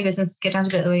no funny business. Get down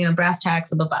to brass tacks,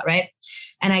 blah, blah, blah, right?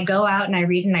 And I go out and I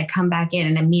read and I come back in,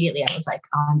 and immediately I was like,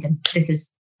 I'm going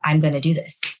to do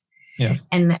this. Yeah.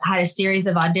 And had a series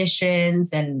of auditions,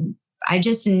 and I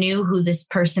just knew who this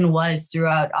person was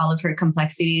throughout all of her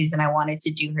complexities, and I wanted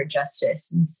to do her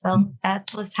justice. And so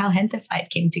that was how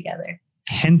Gentefied came together.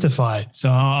 Gentefied.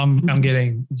 So I'm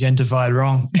getting Gentefied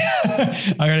wrong.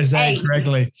 I got to say it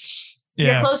correctly.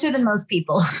 Yeah. You're closer than most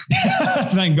people.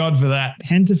 Thank God for that.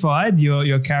 Gentefied,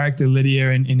 your character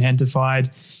Lydia in Gentefied.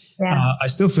 Yeah. I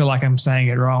still feel like I'm saying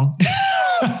it wrong.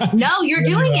 No, you're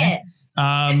doing it.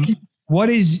 What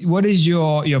is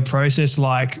your process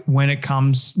like when it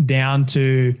comes down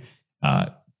to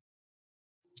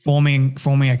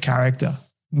forming a character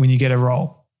when you get a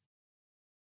role?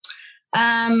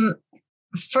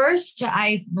 First,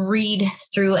 I read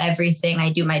through everything. I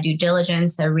do my due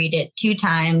diligence. I read it 2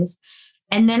 times.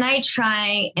 And then I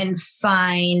try and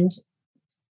find,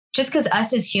 just because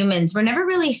us as humans, we're never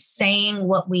really saying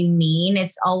what we mean.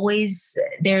 It's always,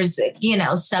 there's,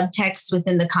 subtext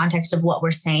within the context of what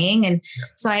we're saying. And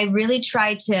so I really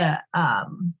try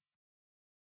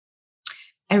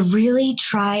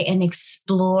and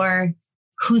explore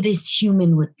who this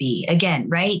human would be. Again,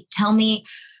 right? Tell me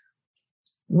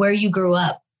where you grew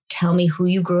up. Tell me who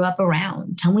you grew up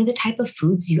around. Tell me the type of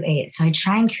foods you ate. So I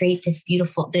try and create this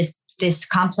beautiful, this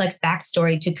complex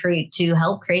backstory to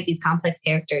help create these complex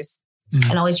characters,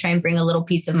 and always try and bring a little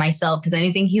piece of myself, because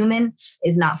anything human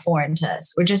is not foreign to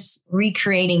us. We're just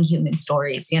recreating human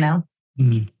stories,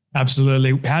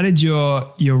 Absolutely. How did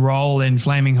your role in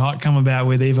Flaming Hot come about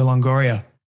with Eva Longoria?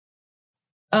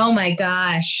 Oh my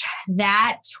gosh,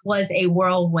 that was a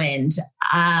whirlwind.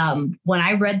 When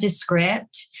I read the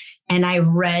script and I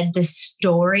read the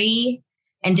story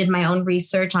and did my own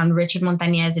research on Richard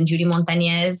Montañez and Judy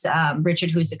Montañez,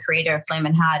 Richard, who's the creator of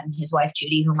Flamin' Hot, and his wife,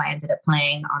 Judy, whom I ended up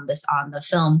playing on the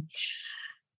film,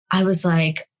 I was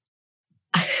like,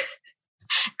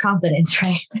 confidence,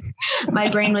 right?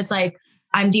 My brain was like,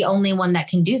 I'm the only one that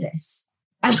can do this.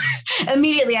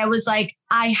 Immediately, I was like,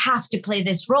 I have to play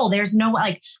this role. There's no,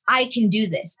 I can do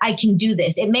this. I can do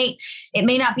this. It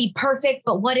may not be perfect,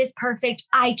 but what is perfect?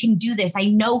 I can do this. I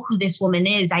know who this woman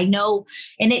is. I know.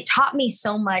 And it taught me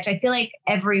so much. I feel like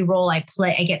every role I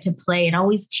get to play, it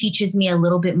always teaches me a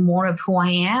little bit more of who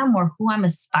I am or who I'm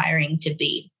aspiring to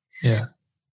be. Yeah.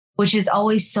 Which is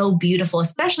always so beautiful,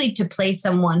 especially to play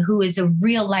someone who is a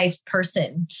real life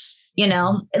person.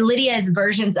 Lydia is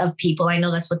versions of people. I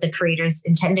know that's what the creators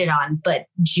intended on, but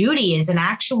Judy is an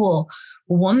actual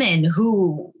woman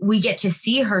who we get to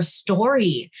see her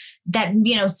story that,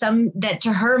 that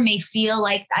to her may feel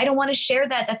like, I don't want to share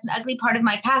that. That's an ugly part of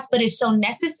my past, but it's so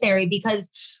necessary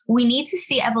because we need to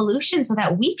see evolution so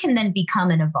that we can then become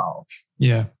and evolve.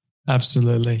 Yeah,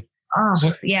 absolutely. Oh,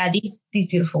 yeah. These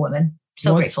beautiful women.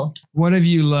 So grateful. What have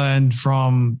you learned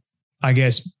from, I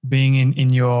guess, being in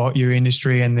your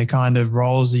industry and the kind of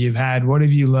roles that you've had? What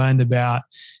have you learned about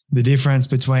the difference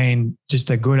between just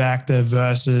a good actor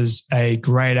versus a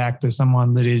great actor,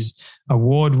 someone that is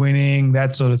award-winning,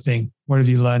 that sort of thing? What have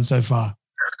you learned so far?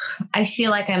 I feel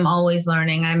like I'm always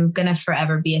learning. I'm going to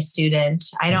forever be a student.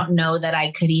 I don't know that I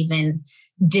could even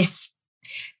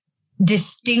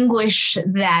distinguish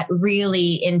that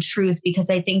really in truth, because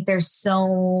I think there's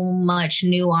so much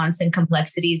nuance and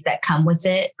complexities that come with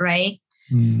it, right?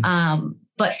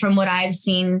 But from what I've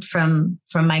seen from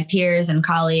my peers and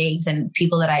colleagues and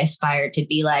people that I aspire to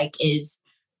be like, is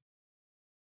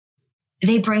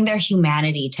they bring their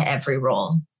humanity to every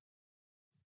role.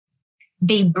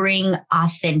 They bring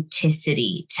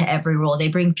authenticity to every role. They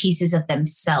bring pieces of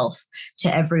themselves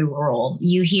to every role.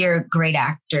 You hear great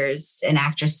actors and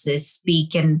actresses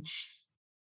speak, and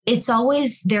it's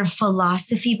always their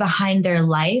philosophy behind their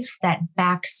life that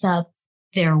backs up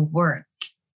their work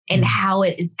and how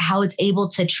it's able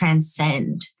to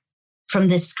transcend from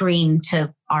the screen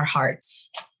to our hearts.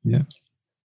 Yeah.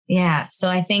 Yeah. So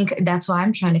I think that's why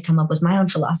I'm trying to come up with my own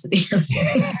philosophy.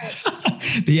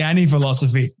 The Annie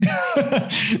philosophy.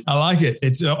 I like it.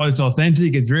 It's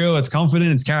authentic. It's real. It's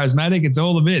confident. It's charismatic. It's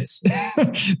all the bits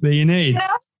that you need.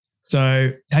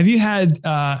 So have you had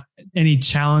any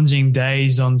challenging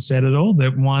days on set at all?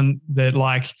 That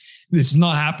like, this is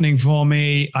not happening for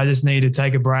me. I just need to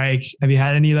take a break. Have you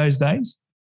had any of those days?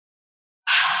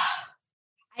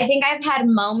 I think I've had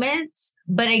moments,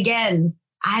 but again,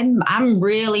 I'm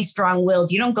really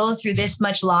strong-willed. You don't go through this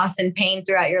much loss and pain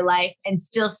throughout your life and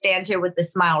still stand here with the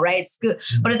smile, right?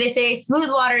 What do they say?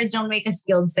 Smooth waters don't make a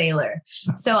skilled sailor.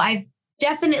 So I've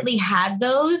definitely had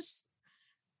those.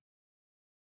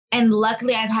 And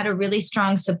luckily I've had a really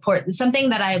strong support. Something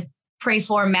that I pray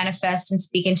for, manifest, and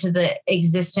speak into the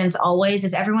existence always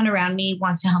is everyone around me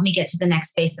wants to help me get to the next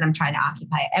space that I'm trying to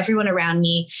occupy. Everyone around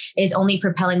me is only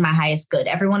propelling my highest good.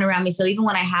 Everyone around me. So even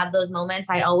when I have those moments,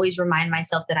 I always remind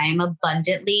myself that I am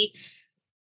abundantly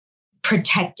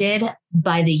protected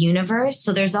by the universe.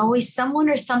 So there's always someone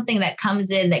or something that comes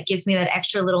in that gives me that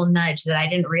extra little nudge that I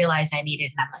didn't realize I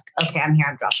needed. And I'm like, okay, I'm here.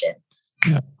 I'm dropped in.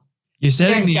 Yeah. You're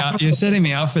setting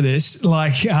me up for this.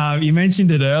 Like you mentioned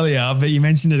it earlier, but you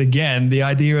mentioned it again, the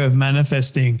idea of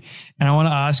manifesting. And I want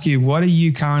to ask you, what are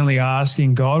you currently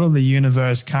asking God or the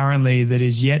universe currently that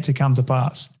is yet to come to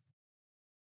pass?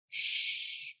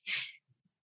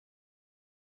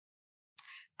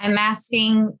 I'm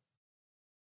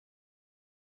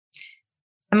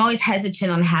always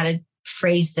hesitant on how to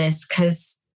phrase this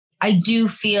because I do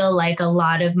feel like a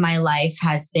lot of my life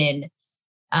has been,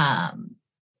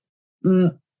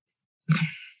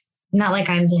 not like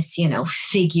I'm this,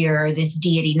 figure, this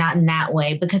deity, not in that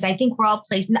way, because I think we're all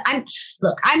placed.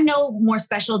 I'm no more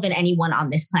special than anyone on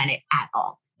this planet at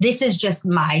all. This is just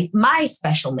my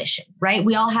special mission, right?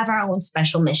 We all have our own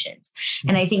special missions.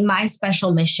 And I think my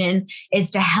special mission is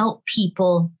to help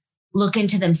people look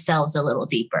into themselves a little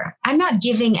deeper. I'm not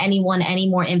giving anyone any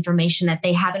more information that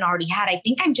they haven't already had. I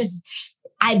think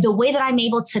the way that I'm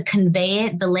able to convey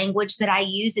it, the language that I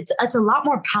use, it's a lot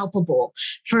more palpable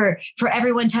for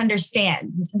everyone to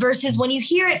understand versus when you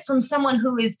hear it from someone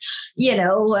who is,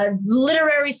 a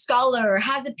literary scholar or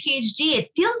has a PhD, it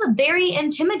feels very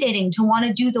intimidating to want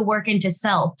to do the work into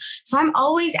self. So I'm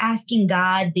always asking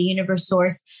God, the universe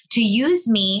source, to use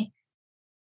me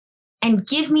and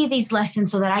give me these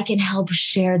lessons so that I can help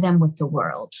share them with the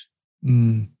world.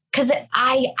 Because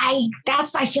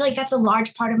I feel like that's a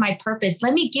large part of my purpose.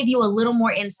 Let me give you a little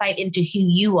more insight into who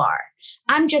you are.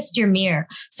 I'm just your mirror.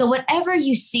 So whatever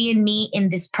you see in me in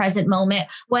this present moment,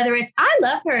 whether it's, I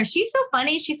love her, she's so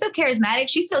funny, she's so charismatic,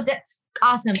 she's so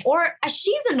awesome, or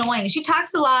she's annoying, she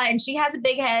talks a lot and she has a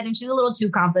big head and she's a little too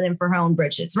confident for her own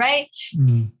britches, right?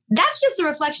 That's just a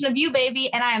reflection of you,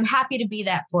 baby. And I am happy to be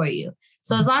that for you.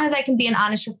 So as long as I can be an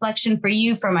honest reflection for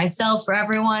you, for myself, for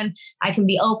everyone, I can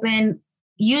be open.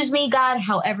 Use me, God,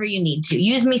 however you need to.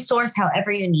 Use me, source,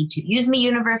 however you need to. Use me,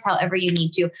 universe, however you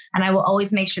need to. And I will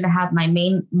always make sure to have my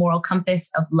main moral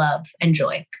compass of love and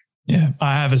joy. Yeah,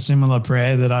 I have a similar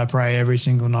prayer that I pray every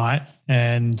single night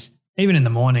and even in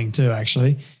the morning too,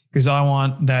 actually, because I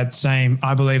want that same,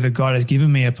 I believe that God has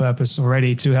given me a purpose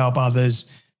already to help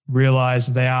others realize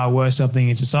they are worth something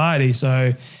in society.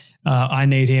 So I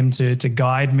need him to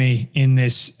guide me in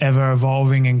this ever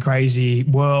evolving and crazy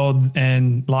world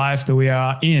and life that we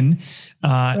are in.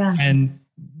 And,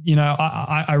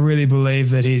 I really believe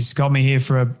that he's got me here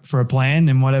for a plan,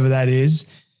 and whatever that is,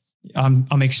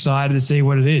 I'm excited to see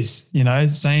what it is.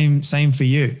 Same for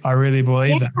you. I really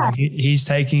believe that he's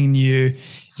taking you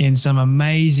in some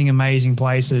amazing, amazing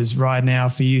places right now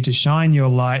for you to shine your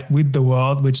light with the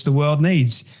world, which the world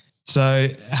needs. So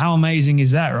how amazing is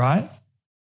that, right?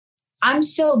 I'm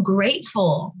so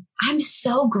grateful.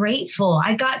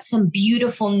 I got some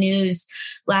beautiful news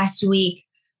last week,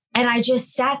 and I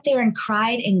just sat there and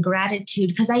cried in gratitude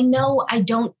because I know I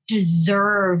don't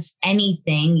deserve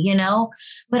anything,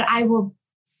 but I will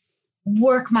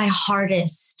work my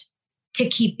hardest to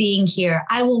keep being here.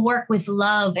 I will work with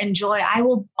love and joy. I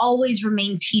will always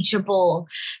remain teachable.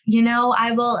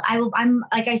 I'm,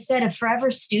 like I said, a forever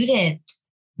student.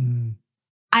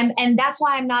 And that's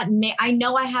why I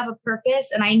know I have a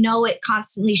purpose, and I know it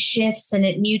constantly shifts and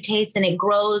it mutates and it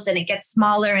grows and it gets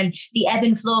smaller and the ebb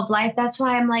and flow of life. That's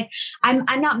why I'm like, I'm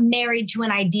not married to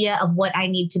an idea of what I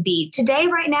need to be. Today,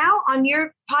 right now on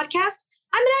your podcast,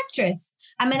 I'm an actress.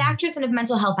 I'm an actress and a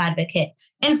mental health advocate.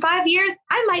 In 5 years,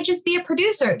 I might just be a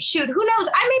producer. Shoot, who knows?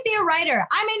 I may be a writer.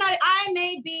 I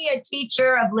may be a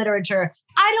teacher of literature.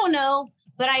 I don't know,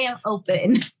 but I am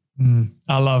open.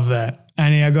 I love that.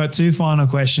 Annie, I got 2 final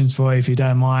questions for you, if you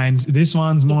don't mind. This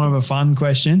one's more of a fun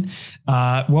question.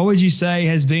 What would you say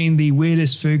has been the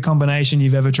weirdest food combination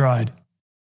you've ever tried?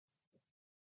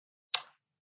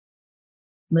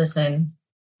 Listen.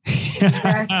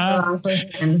 That's the wrong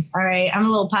question. All right. I'm a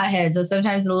little pothead. So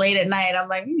sometimes late at night, I'm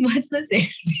like, what's this?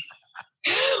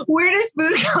 Weirdest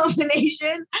food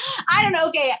combination? I don't know.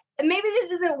 Okay. Maybe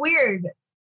this isn't weird.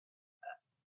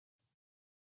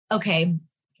 Okay.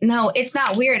 No, it's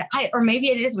not weird. Or maybe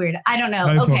it is weird. I don't know.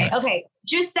 Okay.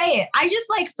 Just say it. I just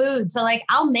like food. So like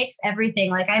I'll mix everything.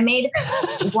 Like I made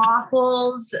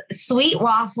waffles, sweet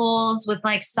waffles with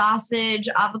like sausage,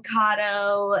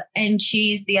 avocado, and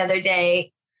cheese the other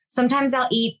day. Sometimes I'll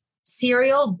eat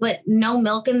cereal, but no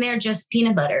milk in there, just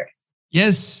peanut butter.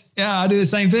 Yes. Yeah, I do the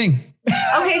same thing.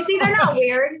 Okay, see, they're not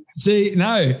weird. See,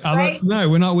 no, right? No,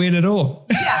 we're not weird at all.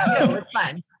 Yeah, no, it's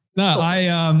fine. No, cool.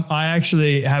 I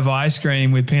actually have ice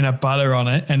cream with peanut butter on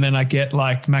it, and then I get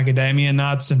like macadamia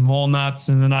nuts and walnuts,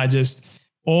 and then I just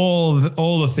all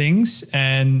the things.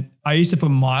 And I used to put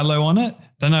Milo on it.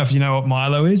 Don't know if you know what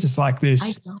Milo is. It's like this.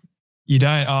 I don't. You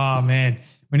don't? Oh man.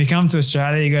 When you come to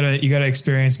Australia, you got to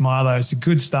experience Milo. It's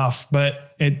good stuff,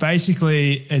 but it's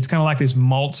kind of like this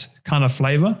malt kind of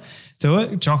flavor to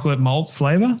it, chocolate malt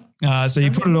flavor. So you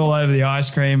put it all over the ice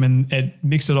cream and it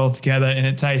mix it all together, and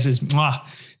it tastes it's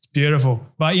beautiful.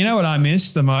 But you know what I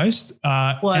miss the most?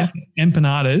 What?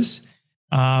 Empanadas.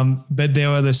 But they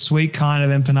were the sweet kind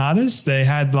of empanadas. They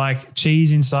had like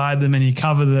cheese inside them, and you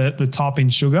cover the top in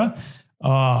sugar.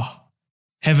 Oh,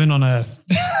 heaven on earth.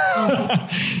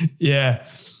 Yeah.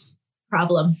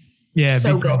 Problem. Yeah.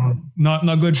 So good. Problem.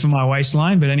 Not good for my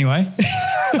waistline, but anyway.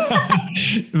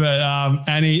 But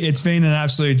Annie, it's been an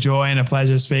absolute joy and a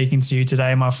pleasure speaking to you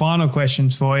today. My final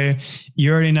questions for you.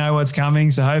 You already know what's coming,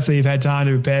 so hopefully you've had time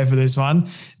to prepare for this one.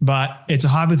 But it's a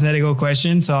hypothetical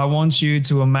question, so I want you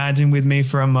to imagine with me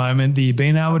for a moment that you've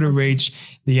been able to reach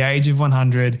the age of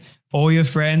 100. All your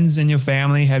friends and your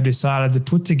family have decided to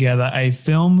put together a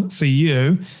film for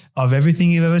you of everything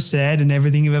you've ever said and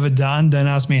everything you've ever done. Don't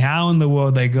ask me how in the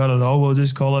world they got it all. We'll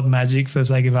just call it magic for the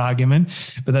sake of argument.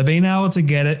 But they've been able to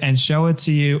get it and show it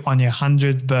to you on your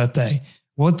 100th birthday.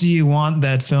 What do you want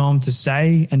that film to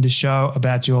say and to show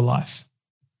about your life?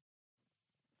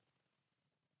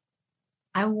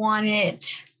 I want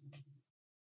it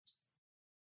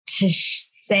to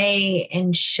say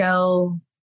and show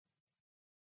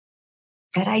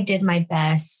that I did my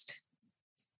best,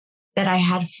 that I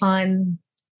had fun,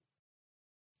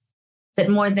 that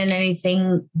more than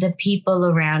anything, the people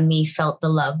around me felt the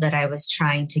love that I was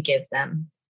trying to give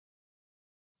them,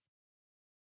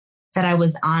 that I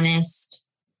was honest,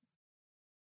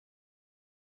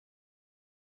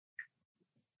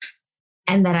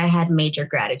 and that I had major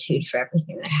gratitude for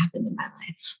everything that happened in my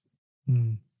life.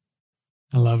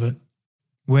 I love it.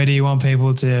 Where do you want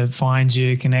people to find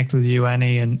you, connect with you,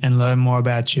 Annie, and learn more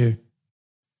about you?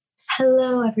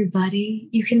 Hello, everybody.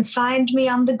 You can find me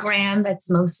on the gram. That's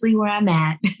mostly where I'm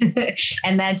at.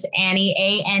 And that's Annie,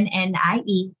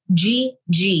 ANNIE,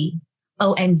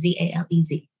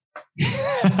 GGONZALEZ.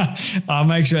 I'll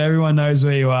make sure everyone knows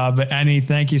where you are. But Annie,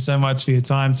 thank you so much for your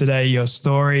time today, your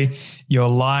story, your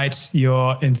light,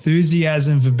 your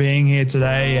enthusiasm for being here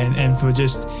today, and for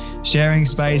just sharing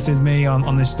space with me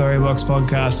on the Storybox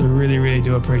podcast. I really, really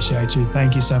do appreciate you.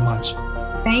 Thank you so much.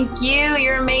 Thank you.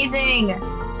 You're amazing.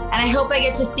 And I hope I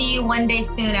get to see you one day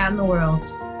soon out in the world.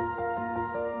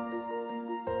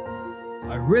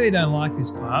 I really don't like this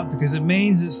part because it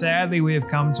means that sadly we have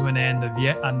come to an end of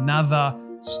yet another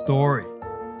story.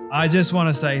 I just want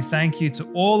to say thank you to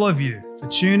all of you for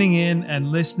tuning in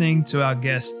and listening to our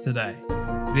guest today.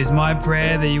 It is my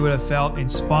prayer that you would have felt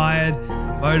inspired,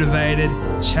 motivated,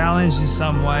 challenged in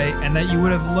some way, and that you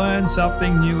would have learned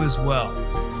something new as well.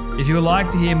 If you would like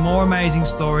to hear more amazing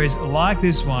stories like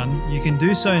this one, you can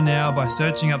do so now by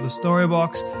searching up the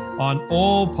Storybox on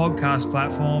all podcast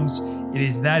platforms. It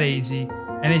is that easy.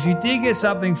 And if you did get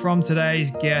something from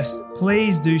today's guest,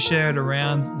 please do share it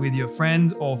around with your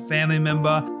friend or family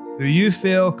member who you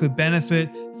feel could benefit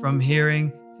from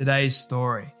hearing today's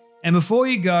story. And before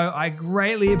you go, I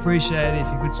greatly appreciate it if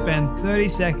you could spend 30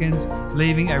 seconds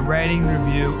leaving a rating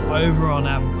review over on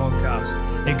Apple Podcasts.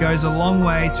 It goes a long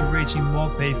way to reaching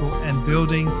more people and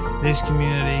building this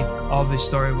community of the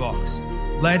Storybox.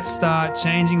 Let's start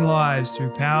changing lives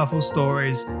through powerful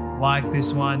stories like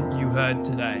this one you heard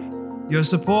today. Your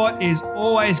support is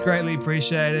always greatly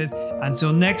appreciated.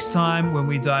 Until next time, when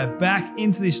we dive back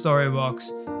into the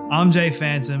Storybox, I'm Jay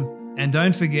Phantom, And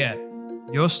don't forget,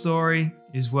 your story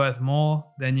is worth more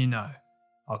than you know.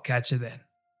 I'll catch you then.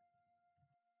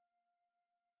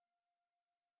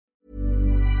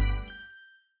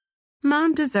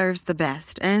 Mom deserves the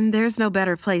best, and there's no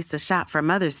better place to shop for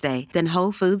Mother's Day than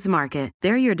Whole Foods Market.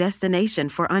 They're your destination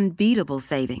for unbeatable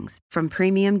savings, from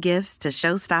premium gifts to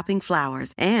show-stopping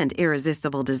flowers and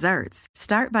irresistible desserts.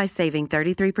 Start by saving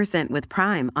 33% with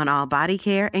Prime on all body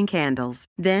care and candles.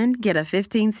 Then get a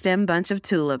 15-stem bunch of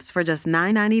tulips for just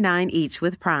 $9.99 each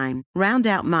with Prime. Round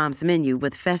out Mom's menu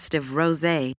with festive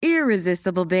rosé,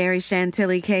 irresistible berry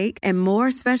chantilly cake, and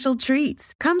more special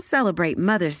treats. Come celebrate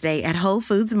Mother's Day at Whole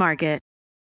Foods Market.